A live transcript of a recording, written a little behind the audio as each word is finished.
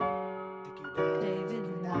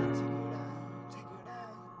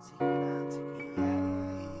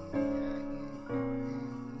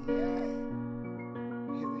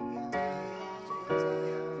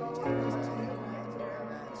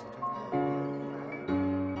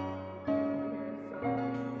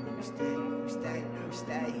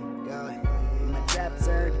stay going. In my trap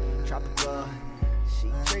turn, tropical.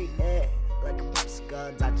 She treat it like a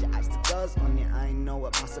popsicle. Dodge your obstacles on it, I ain't know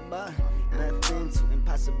what possible. Nothing too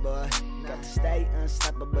impossible. Got to stay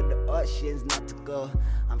unstoppable, the ocean's not to go.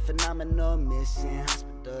 I'm phenomenal, missing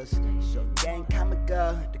hospitals. Short gang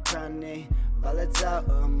comical, the chronic, volatile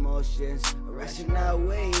emotions. Irrational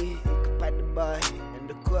way, incompatible. And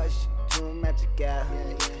the question, too magical.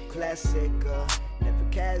 Classical, never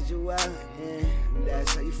casual. And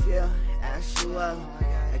that's how you feel, actual.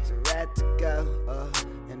 Act to go,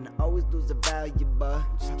 and I always lose the valuable.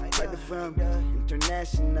 Just credit from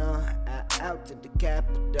international, out to the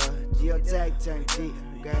capital. Geotech turn G,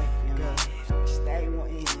 we stay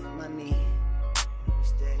wanting money.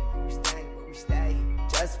 We stay.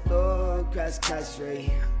 Just flew cross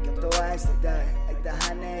country. Got the wax like the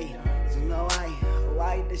honey. So know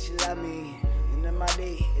why does she love me? In the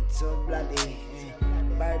muddy, it's so bloody.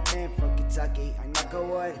 Birdman from Kentucky, I knock a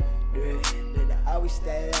wood. Did I always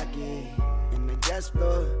stay lucky? And I just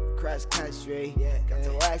flew cross country. Got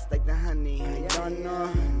the wax like the honey. I don't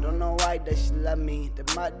know why does she love me? The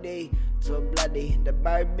muddy, too bloody. The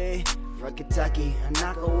Barbie from Kentucky, I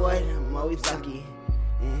knock a wood. I'm always lucky.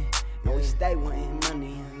 And we stay wanting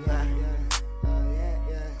money.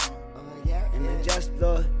 And I just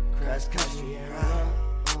flew cross country.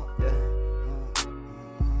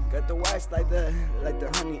 Got the wax like the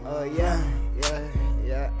honey. Oh yeah.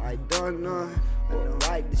 I don't know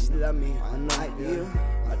why does she love me. I know you.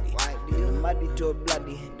 And the muddy to a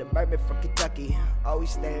bloody. The Barbie from Kentucky. Always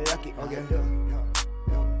stay lucky. Okay.